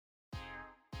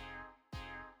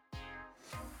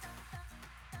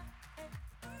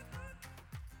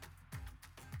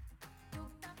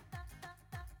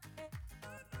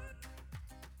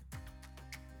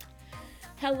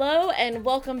Hello and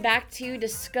welcome back to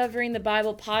Discovering the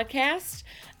Bible podcast.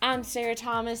 I'm Sarah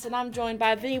Thomas and I'm joined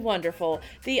by the wonderful,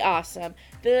 the awesome,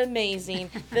 the amazing,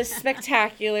 the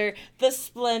spectacular, the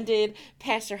splendid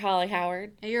Pastor Holly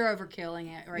Howard. You're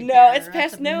overkilling it right No, there. it's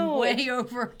past Way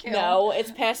overkill. No, it's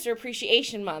Pastor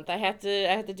Appreciation Month. I have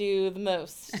to do the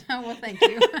most. Well, thank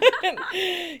you.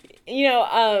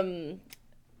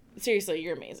 Seriously,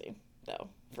 you're amazing, though,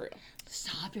 for real.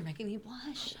 Stop, you're making me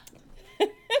blush.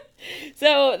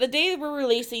 So the day that we're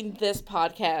releasing this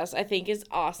podcast, I think, is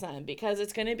awesome because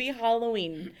it's going to be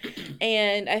Halloween.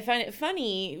 And I find it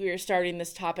funny we are starting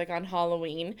this topic on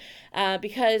Halloween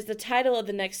because the title of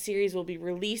the next series we'll be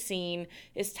releasing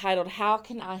is titled, How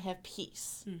Can I Have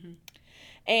Peace? Mm-hmm.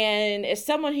 And as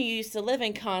someone who used to live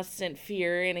in constant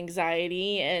fear and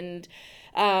anxiety and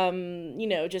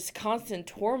just constant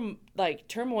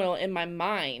turmoil in my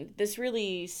mind, this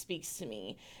really speaks to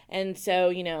me. And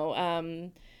so,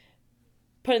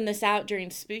 putting this out during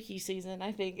spooky season,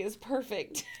 I think, is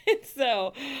perfect.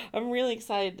 So I'm really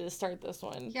excited to start this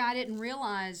one. Yeah, I didn't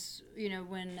realize,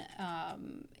 when,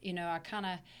 I kind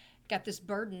of got this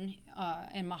burden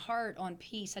in my heart on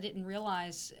peace. I didn't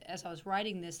realize as I was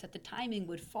writing this that the timing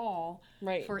would fall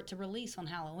for it to release on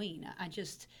Halloween.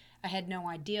 I had no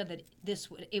idea that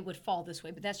it would fall this way,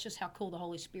 but that's just how cool the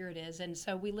Holy Spirit is. And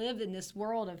so we live in this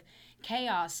world of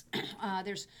chaos.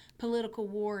 There's political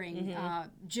warring,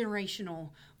 generational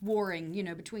warring,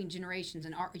 between generations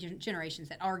and generations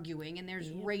that arguing, and there's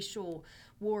racial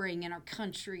warring in our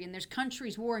country, and there's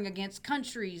countries warring against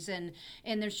countries, and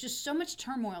there's just so much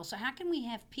turmoil. So how can we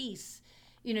have peace?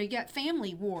 You got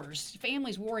families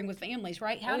warring with families,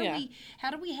 right? How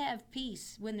do we have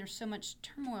peace when there's so much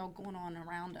turmoil going on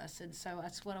around us? And so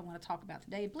that's what I want to talk about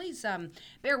today. Please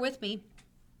bear with me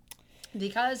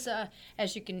because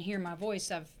as you can hear my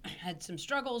voice, I've had some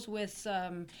struggles with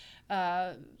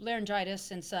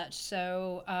laryngitis and such.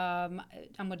 So I'm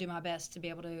going to do my best to be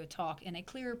able to talk in a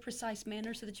clear, precise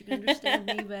manner so that you can understand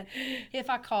me. But if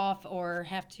I cough or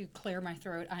have to clear my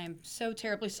throat, I am so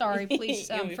terribly sorry. Please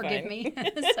forgive me.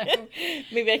 So,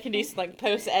 maybe I can do some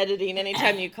post editing.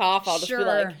 Anytime you cough, I'll just be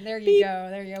like, there you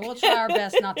go. We'll try our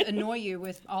best not to annoy you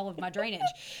with all of my drainage.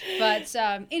 But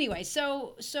anyway,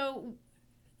 so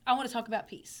I want to talk about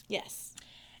peace. Yes.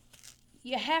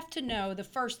 You have to know, the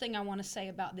first thing I want to say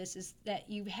about this is that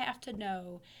you have to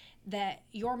know that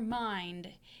your mind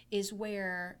is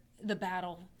where the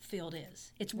battlefield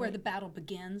is. It's where the battle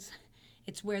begins.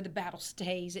 It's where the battle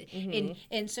stays.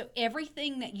 And so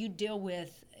everything that you deal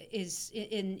with is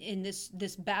in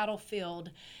this battlefield,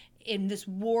 in this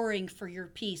warring for your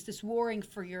peace, this warring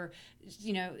for your,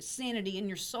 sanity in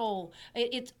your soul.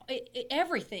 It's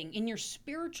everything in your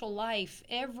spiritual life.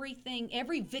 Every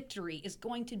victory is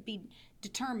going to be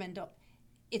determined.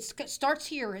 It starts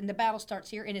here, and the battle starts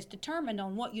here, and it's determined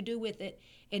on what you do with it,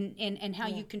 and how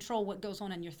you control what goes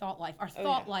on in your thought life. Our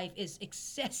thought life is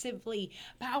excessively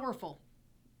powerful.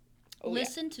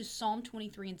 Listen to Psalm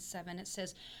 23:7. It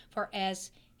says, "For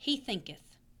as he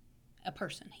thinketh," a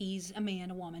person, he's a man,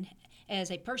 a woman,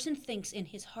 as a person thinks in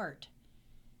his heart,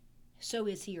 so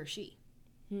is he or she.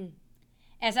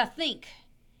 As I think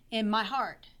in my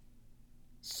heart,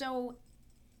 so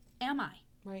am I.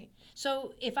 Right.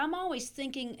 So if I'm always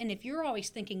thinking, and if you're always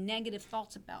thinking negative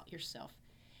thoughts about yourself,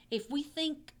 if we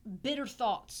think bitter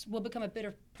thoughts, we'll become a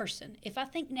bitter person. If I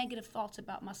think negative thoughts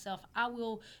about myself, I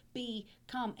will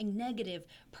become a negative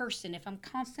person. If I'm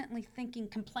constantly thinking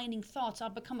complaining thoughts,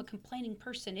 I'll become a complaining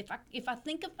person. If I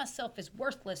think of myself as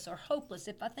worthless or hopeless,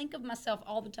 if I think of myself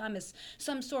all the time as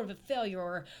some sort of a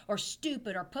failure or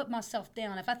stupid or put myself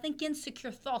down, if I think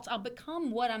insecure thoughts, I'll become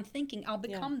what I'm thinking. I'll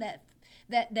become that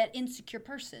insecure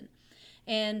person.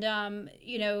 And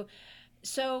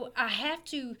so I have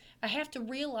to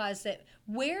realize that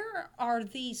where are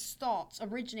these thoughts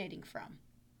originating from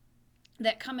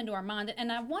that come into our mind?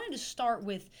 And I wanted to start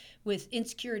with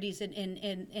insecurities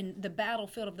in the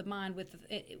battlefield of the mind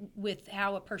with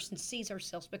how a person sees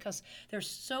ourselves, because there's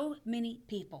so many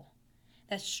people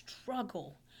that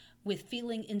struggle with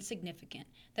feeling insignificant,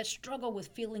 that struggle with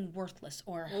feeling worthless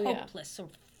or hopeless or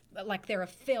like they're a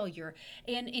failure.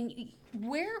 And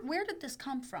where did this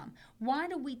come from? Why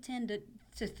do we tend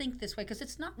to think this way? Because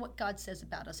it's not what God says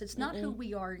about us. It's not who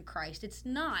we are in Christ. It's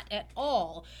not at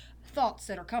all thoughts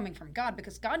that are coming from God,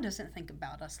 because God doesn't think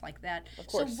about us like that. Of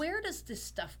course. So where does this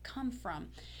stuff come from?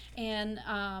 And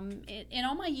in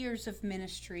all my years of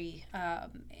ministry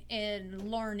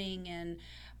and learning and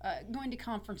going to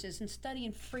conferences and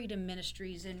studying freedom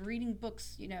ministries and reading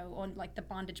books, on like The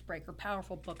Bondage Breaker,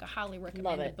 powerful book. I highly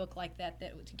recommend a book like that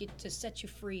to set you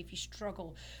free if you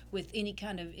struggle with any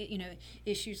kind of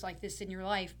issues like this in your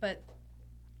life. But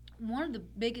one of the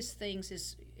biggest things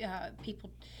is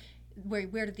people,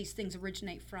 where do these things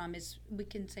originate from, is we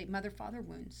can say mother father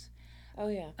wounds. Oh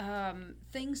yeah.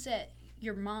 Things that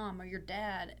your mom or your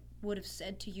dad would have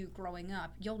said to you growing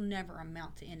up. You'll never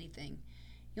amount to anything.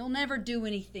 You'll never do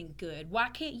anything good. Why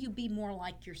can't you be more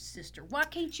like your sister? Why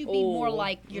can't you be more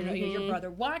like your brother?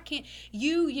 Why can't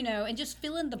you, and just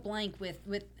fill in the blank with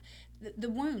the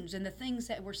wounds and the things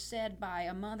that were said by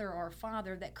a mother or a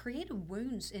father that created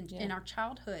wounds in our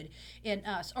childhood in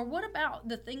us. Or what about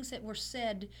the things that were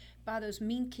said by those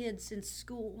mean kids in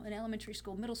school, in elementary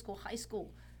school, middle school, high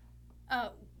school?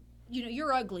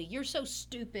 You're ugly. You're so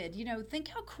stupid. Think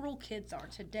how cruel kids are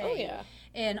today. Oh, yeah.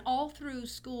 And all through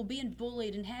school, being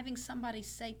bullied and having somebody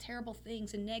say terrible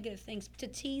things and negative things to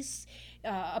tease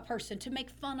a person, to make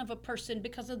fun of a person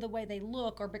because of the way they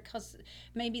look, or because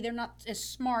maybe they're not as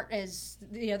smart as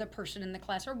the other person in the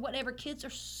class, or whatever. Kids are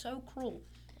so cruel.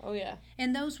 Oh yeah.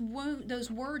 And those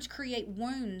words create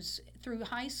wounds through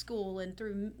high school and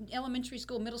through elementary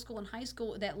school, middle school, and high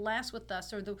school that last with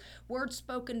us. Or the words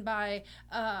spoken by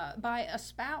a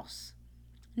spouse,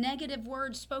 negative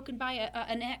words spoken by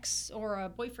an ex or a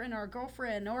boyfriend or a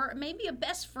girlfriend, or maybe a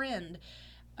best friend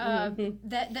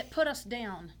that put us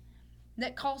down,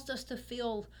 that caused us to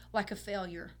feel like a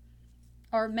failure.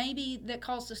 Or maybe that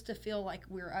caused us to feel like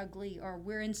we're ugly or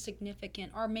we're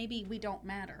insignificant, or maybe we don't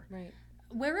matter. Right.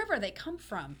 Wherever they come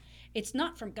from, it's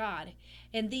not from God.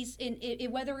 And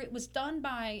whether it was done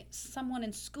by someone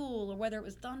in school, or whether it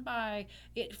was done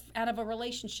out of a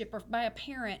relationship, or by a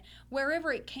parent,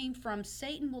 wherever it came from,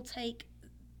 Satan will take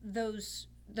those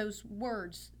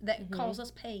words that cause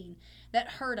us pain, that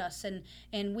hurt us, and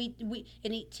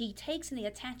he takes and he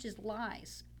attaches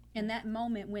lies. In that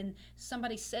moment when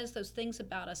somebody says those things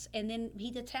about us, and then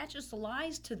he attaches the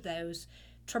lies to those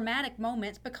traumatic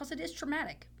moments, because it is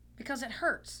traumatic, because it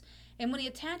hurts. And when he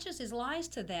attaches his lies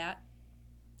to that,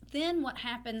 then what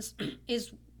happens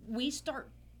is we start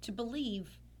to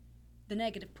believe the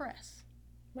negative press.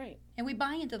 Right. And we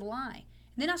buy into the lie.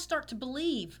 And then I start to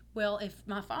believe, well, if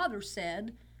my father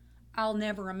said I'll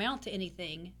never amount to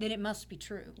anything, then it must be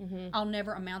true. I'll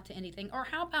never amount to anything. Or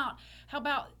how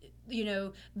about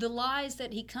the lies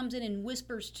that he comes in and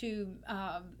whispers to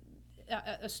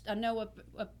I know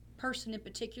a person in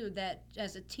particular that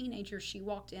as a teenager she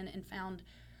walked in and found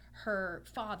her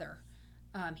father.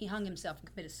 He hung himself and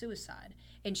committed suicide.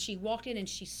 And she walked in and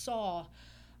she saw,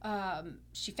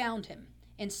 she found him.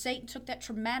 And Satan took that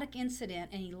traumatic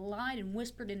incident and he lied and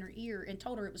whispered in her ear and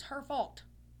told her it was her fault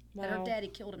that her daddy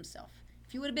killed himself.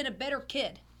 If you would have been a better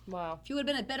kid, if you would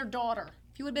have been a better daughter,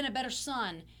 if you would have been a better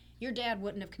son, your dad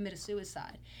wouldn't have committed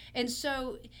suicide. And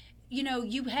so,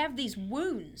 you have these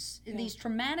wounds, these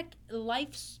traumatic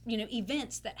life,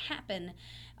 events that happen,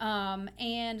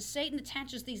 and Satan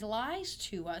attaches these lies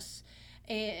to us,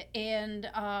 and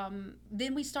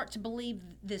then we start to believe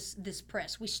this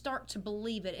press. We start to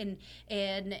believe it,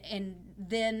 and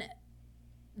then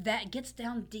that gets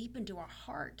down deep into our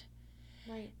heart,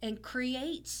 right, and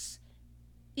creates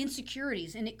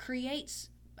insecurities, and it creates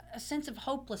a sense of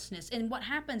hopelessness. And what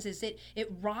happens is it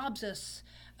robs us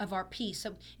of our peace.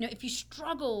 So, if you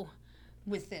struggle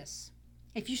with this,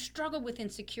 if you struggle with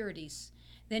insecurities,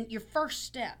 then your first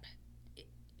step,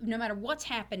 no matter what's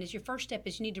happened, is your first step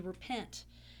is you need to repent.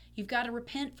 You've got to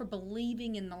repent for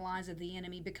believing in the lies of the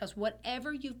enemy, because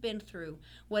whatever you've been through,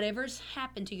 whatever's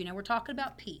happened to you, we're talking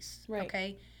about peace, right?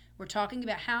 Okay? We're talking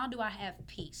about, how do I have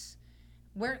peace?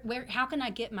 How can I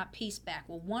get my peace back?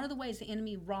 Well, one of the ways the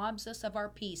enemy robs us of our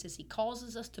peace is he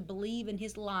causes us to believe in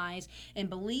his lies and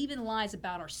believe in lies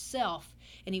about ourselves.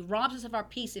 And he robs us of our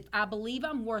peace. If I believe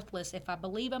I'm worthless, if I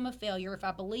believe I'm a failure, if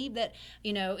I believe that,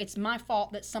 it's my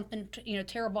fault that something,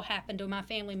 terrible happened to my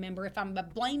family member, if I'm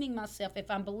blaming myself, if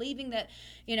I'm believing that,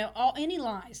 any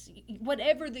lies,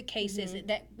 whatever the case is,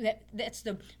 that's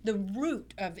the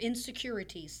root of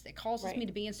insecurities that causes me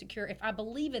to be insecure. If I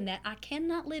believe in that, I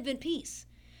cannot live in peace.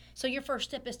 So your first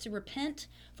step is to repent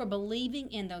for believing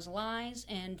in those lies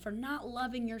and for not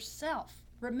loving yourself.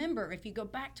 Remember, if you go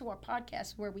back to our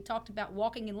podcast where we talked about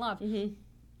walking in love,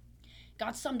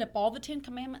 God summed up all the 10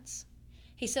 Commandments.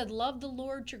 He said, love the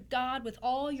Lord your God with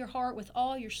all your heart, with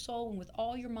all your soul, and with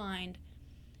all your mind.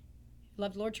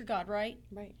 Love the Lord your God, right?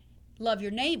 Right. Love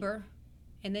your neighbor,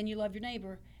 and then you love your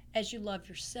neighbor as you love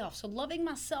yourself. So loving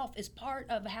myself is part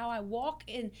of how I walk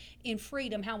in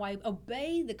freedom, how I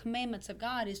obey the commandments of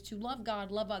God, is to love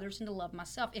God, love others, and to love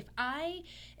myself. If I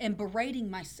am berating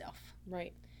myself,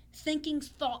 right, thinking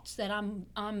thoughts that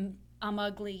I'm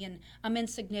ugly and I'm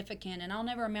insignificant and I'll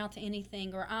never amount to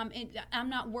anything, or I'm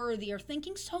not worthy, or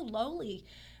thinking so lowly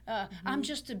I'm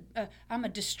just I'm a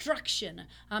destruction.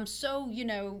 I'm so,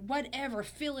 whatever,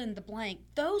 fill in the blank.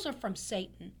 Those are from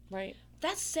Satan. Right.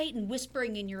 That's Satan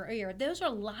whispering in your ear. Those are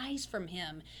lies from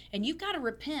him. And you've got to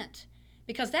repent,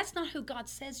 because that's not who God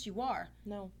says you are.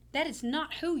 No. That is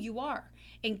not who you are.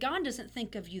 And God doesn't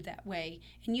think of you that way.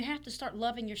 And you have to start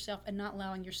loving yourself and not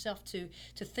allowing yourself to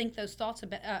think those thoughts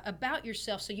about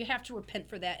yourself. So you have to repent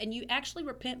for that. And you actually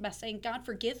repent by saying, God,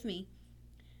 forgive me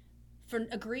for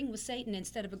agreeing with Satan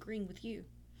instead of agreeing with you.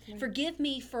 Right. Forgive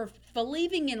me for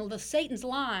believing in Satan's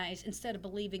lies instead of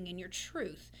believing in your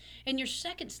truth. And your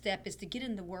second step is to get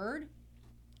in the Word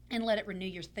and let it renew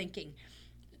your thinking.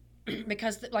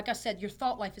 Because, like I said, your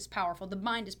thought life is powerful. The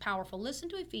mind is powerful. Listen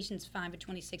to Ephesians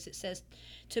 5:26. It says,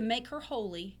 to make her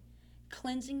holy,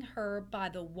 cleansing her by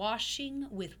the washing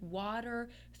with water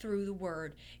through the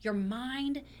Word. Your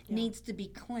mind needs to be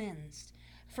cleansed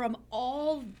from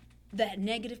all that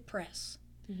negative press,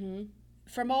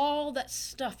 from all that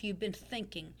stuff you've been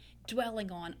thinking,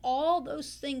 dwelling on, all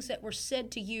those things that were said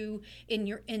to you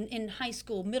in high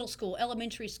school, middle school,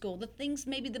 elementary school, the things,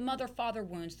 maybe the mother-father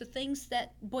wounds, the things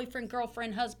that boyfriend,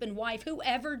 girlfriend, husband, wife,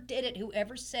 whoever did it,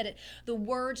 whoever said it, the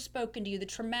word spoken to you, the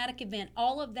traumatic event,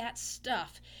 all of that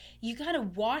stuff. You got to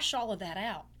wash all of that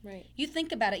out. Right. You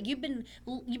think about it. You've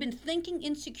been thinking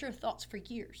insecure thoughts for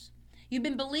years. You've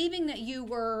been believing that you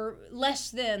were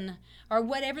less than, or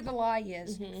whatever the lie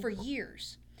is, for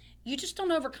years. You just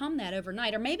don't overcome that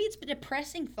overnight. Or maybe it's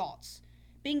depressing thoughts,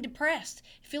 being depressed,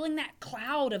 feeling that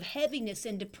cloud of heaviness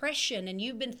and depression, and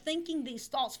you've been thinking these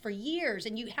thoughts for years.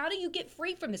 And how do you get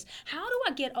free from this? How do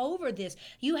I get over this?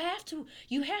 You have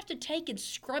to take and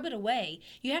scrub it away.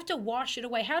 You have to wash it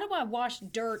away. How do I wash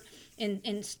dirt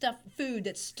and stuff, food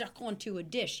that's stuck onto a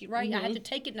dish, right? I have to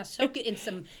take it and I soak it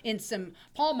in some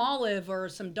palm olive or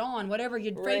some Dawn, whatever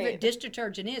your favorite dish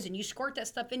detergent is, and you squirt that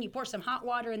stuff in. You pour some hot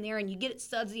water in there, and you get it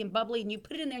sudsy and bubbly, and you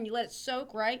put it in there and you let it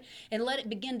soak, right? And let it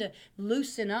begin to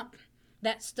loosen up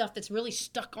that stuff that's really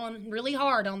stuck on really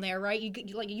hard on there, right?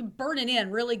 You burn it in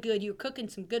really good. You're cooking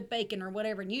some good bacon or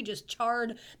whatever, and you just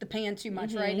charred the pan too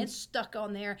much, right? And it's stuck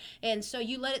on there, and so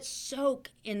you let it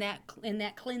soak in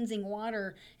that cleansing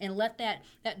water, and let that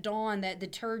Dawn, that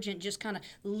detergent, just kind of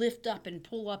lift up and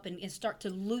pull up and start to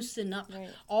loosen up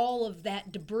all of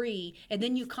that debris. And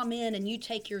then you come in and you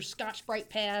take your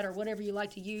Scotch-Brite pad or whatever you like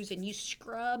to use, and you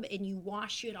scrub and you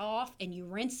wash it off and you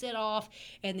rinse it off,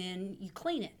 and then you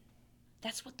clean it.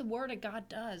 That's what the Word of God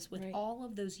does with all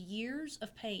of those years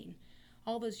of pain,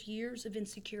 all those years of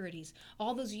insecurities,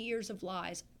 all those years of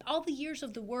lies, all the years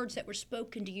of the words that were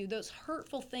spoken to you, those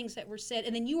hurtful things that were said,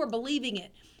 and then you are believing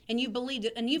it, and you believed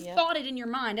it, and you've thought it in your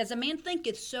mind. As a man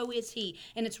thinketh, so is he.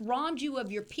 And it's robbed you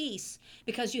of your peace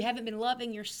because you haven't been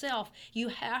loving yourself. You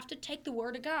have to take the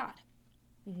Word of God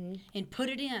and put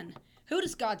it in. Who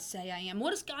does God say I am? What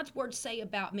does God's Word say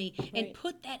about me? And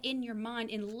put that in your mind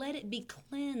and let it be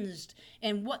cleansed.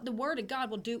 And what the Word of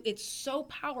God will do, it's so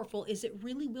powerful, is it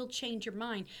really will change your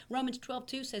mind. Romans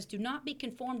 12:2 says, do not be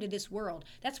conformed to this world.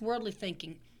 That's worldly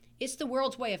thinking. It's the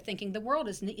world's way of thinking. The world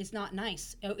is not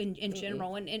nice in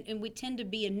general, and we tend to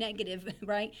be a negative,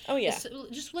 right? Oh, yeah.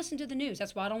 Just listen to the news.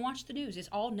 That's why I don't watch the news. It's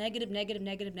all negative, negative,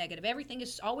 negative, negative. Everything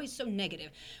is always so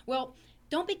negative. Well,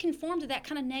 don't be conformed to that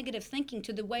kind of negative thinking,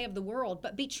 to the way of the world,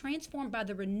 but be transformed by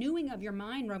the renewing of your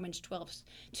mind, Romans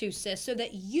 12:2 says, so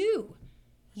that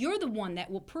you're the one that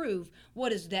will prove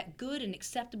what is that good and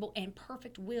acceptable and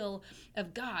perfect will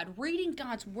of God. Reading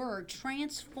God's Word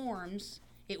transforms,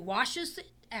 it washes it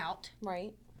out.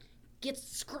 Right.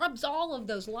 Scrubs all of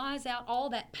those lies out, all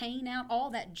that pain out, all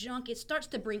that junk. It starts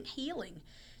to bring healing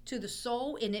to the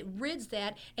soul, and it rids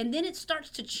that, and then it starts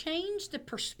to change the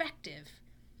perspective.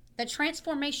 The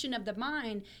transformation of the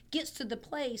mind gets to the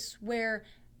place where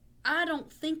I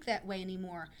don't think that way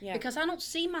anymore, because I don't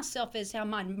see myself as how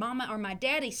my mama or my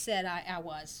daddy said I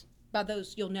was. By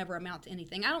those, you'll never amount to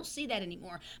anything. I don't see that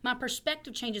anymore. My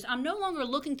perspective changes. I'm no longer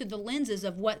looking through the lenses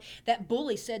of what that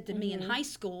bully said to me in high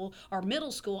school or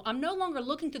middle school. I'm no longer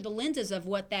looking through the lenses of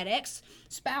what that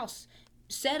ex-spouse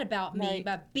said about me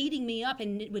by beating me up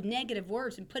and with negative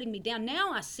words and putting me down.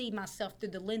 Now I see myself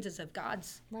through the lenses of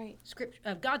God's script,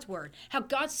 of God's Word. How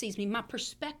God sees me, my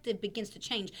perspective begins to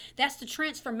change. That's the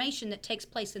transformation that takes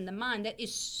place in the mind. That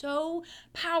is so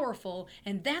powerful,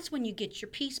 and that's when you get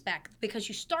your peace back, because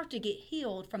you start to get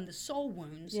healed from the soul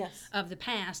wounds of the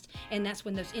past, and that's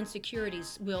when those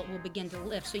insecurities will begin to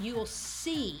lift. So you will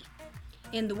see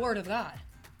in the Word of God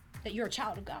that you're a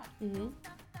child of God.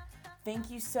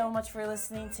 Thank you so much for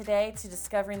listening today to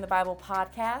Discovering the Bible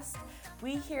podcast.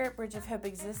 We here at Bridge of Hope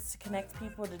exist to connect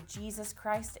people to Jesus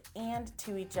Christ and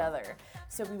to each other.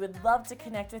 So we would love to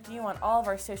connect with you on all of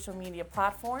our social media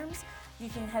platforms. You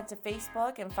can head to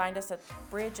Facebook and find us at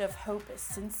Bridge of Hope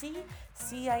Cincy,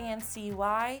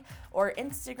 C-I-N-C-Y, or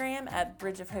Instagram at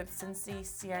Bridge of Hope Cincy,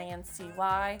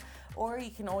 C-I-N-C-Y, or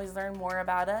you can always learn more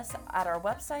about us at our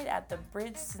website at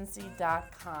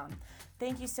thebridgecincy.com.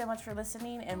 Thank you so much for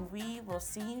listening, and we will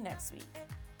see you next week.